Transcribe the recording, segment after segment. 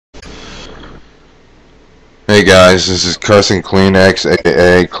Hey guys, this is Cussing Kleenex,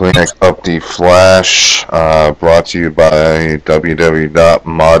 aka Kleenex Update Flash, brought to you by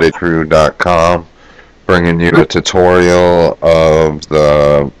www.moddedcrew.com, bringing you a tutorial of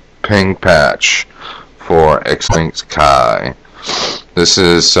the ping patch for xlinkkia. This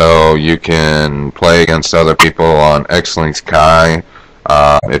is so you can play against other people on xlinkkia.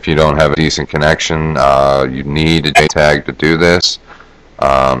 If you don't have a decent connection, you need a jtag to do this.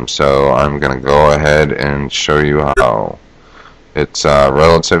 So I'm going to go ahead and show you how. It's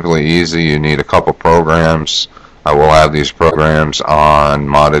relatively easy. You need a couple programs. I will have these programs on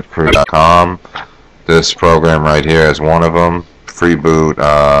moddedcrew.com. This program right here is one of them. Freeboot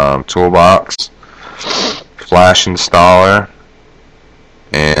toolbox, flash installer,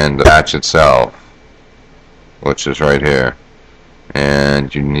 and the patch itself, which is right here.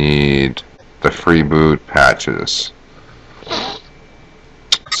 And you need the freeboot patches.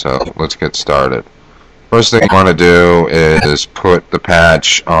 So let's get started. First thing you want to do is put the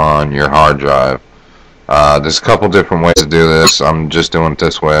patch on your hard drive. There's a couple different ways to do this. I'm just doing it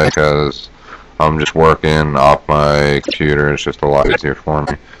this way because I'm just working off my computer. It's just a lot easier for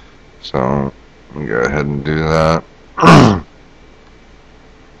me. So let me go ahead and do that.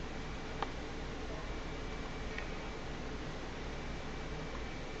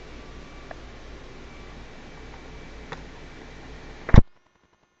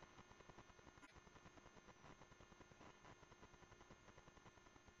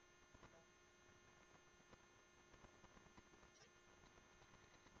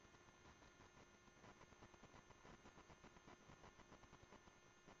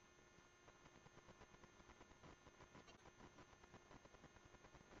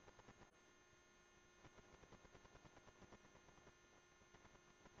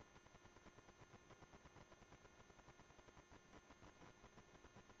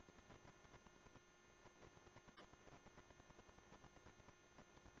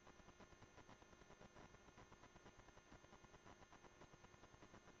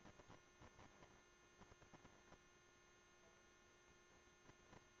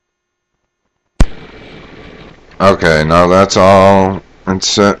 Okay, now that's all.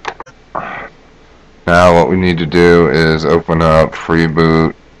 That's it. Now what we need to do is open up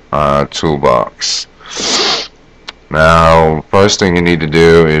Freeboot Toolbox. Now, first thing you need to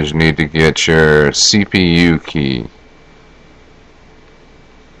do is you need to get your CPU key.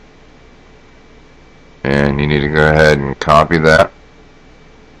 And you need to go ahead and copy that.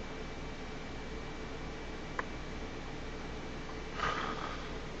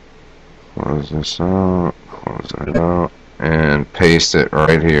 Close this out. Close that out, and paste it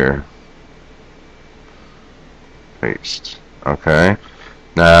right here. Paste. Okay.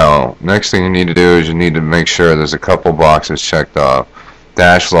 Now, next thing you need to do is you need to make sure there's a couple boxes checked off.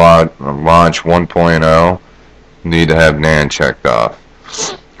 Dash launch 1.0, need to have NAND checked off.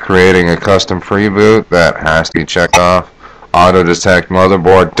 Creating a custom freeboot, that has to be checked off. Auto detect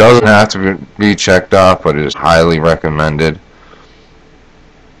motherboard doesn't have to be checked off, but it is highly recommended.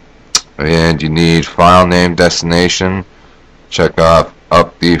 And you need file name destination, check off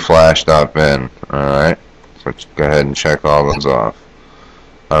updflash.bin. Alright, so go ahead and check all those off.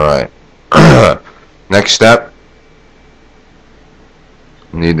 Alright, next step,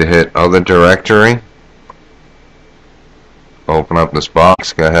 you need to hit other directory, open up this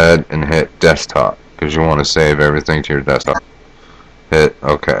box, go ahead and hit desktop, because you want to save everything to your desktop. Hit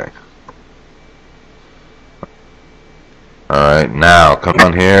OK. Alright, now come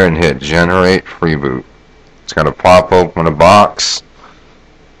on here and hit generate freeboot. It's going to pop open a box.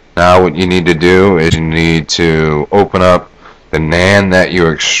 Now what you need to do is you need to open up the NAND that you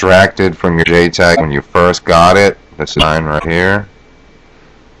extracted from your JTAG when you first got it. This is mine right here.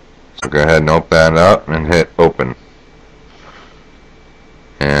 So go ahead and open that up and hit open.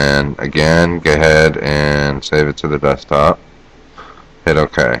 And again, go ahead and save it to the desktop. Hit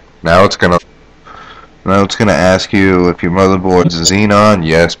OK. Now it's going to ask you if your motherboard's Xenon.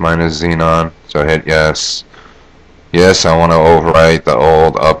 Yes, mine is Xenon. So hit yes. Yes, I want to overwrite the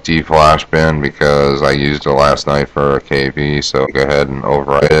old upd flash bin because I used it last night for a KV. So go ahead and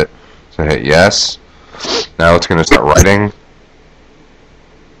overwrite it. So hit yes. Now it's going to start writing.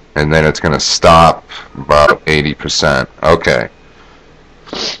 And then it's going to stop about 80%. Okay.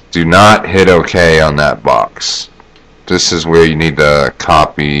 Do not hit OK on that box. This is where you need to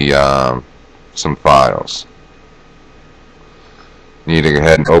copy some files. You need to go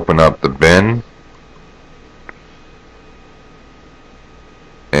ahead and open up the bin,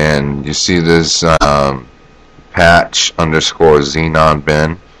 and you see this patch underscore Xenon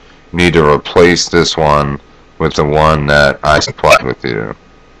bin. You need to replace this one with the one that I supplied with you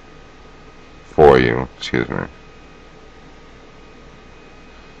for for you, excuse me.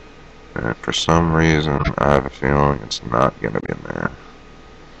 And for some reason, I have a feeling it's not going to be in there.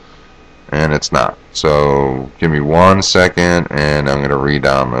 And it's not. So give me 1 second and I'm going to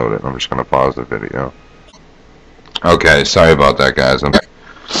re-download it. I'm just going to pause the video. Okay, sorry about that, guys.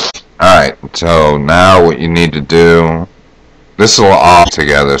 Alright, so now what you need to do, this is all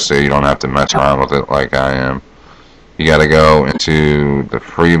together so you don't have to mess around with it like I am. You got to go into the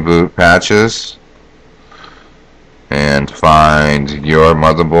free boot patches and find your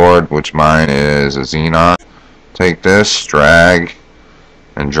motherboard, which mine is a Xenon. Take this, drag,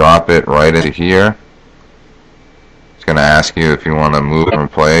 and drop it right into here. It's going to ask you if you want to move and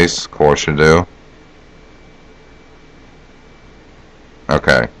replace. Of course you do.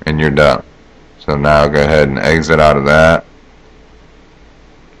 Okay, and you're done. So now go ahead and exit out of that.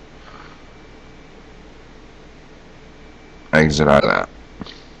 Exit out of that.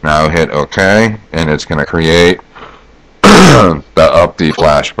 Now hit OK, and it's going to create the upd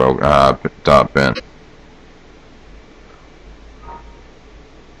flash bin.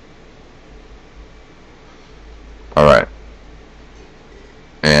 Alright.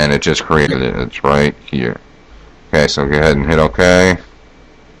 And it just created it. It's right here. Okay, so go ahead and hit OK.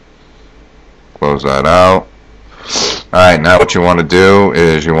 Close that out. Alright, now what you want to do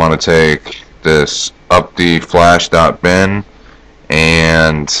is you want to take this upd flash.bin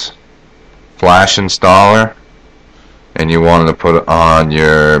and flash installer, and you wanted to put it on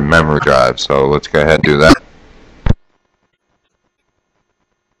your memory drive. So let's go ahead and do that.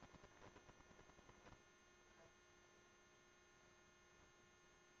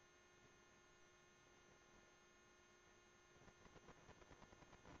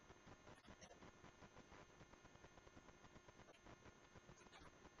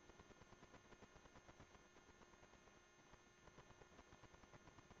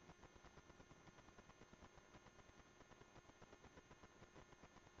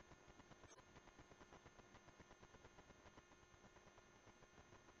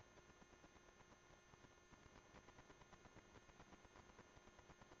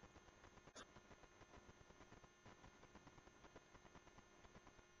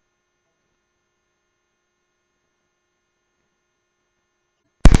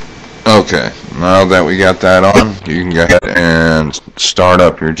 Okay, now that we got that on, you can go ahead and start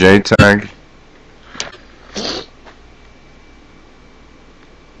up your jtag.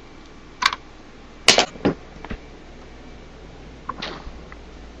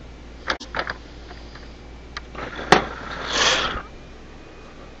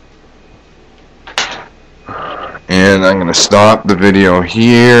 And I'm going to stop the video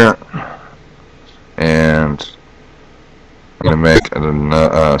here, and I'm going to make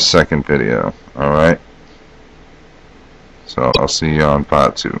a second video. Alright? So I'll see you on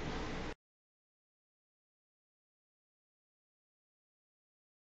part 2.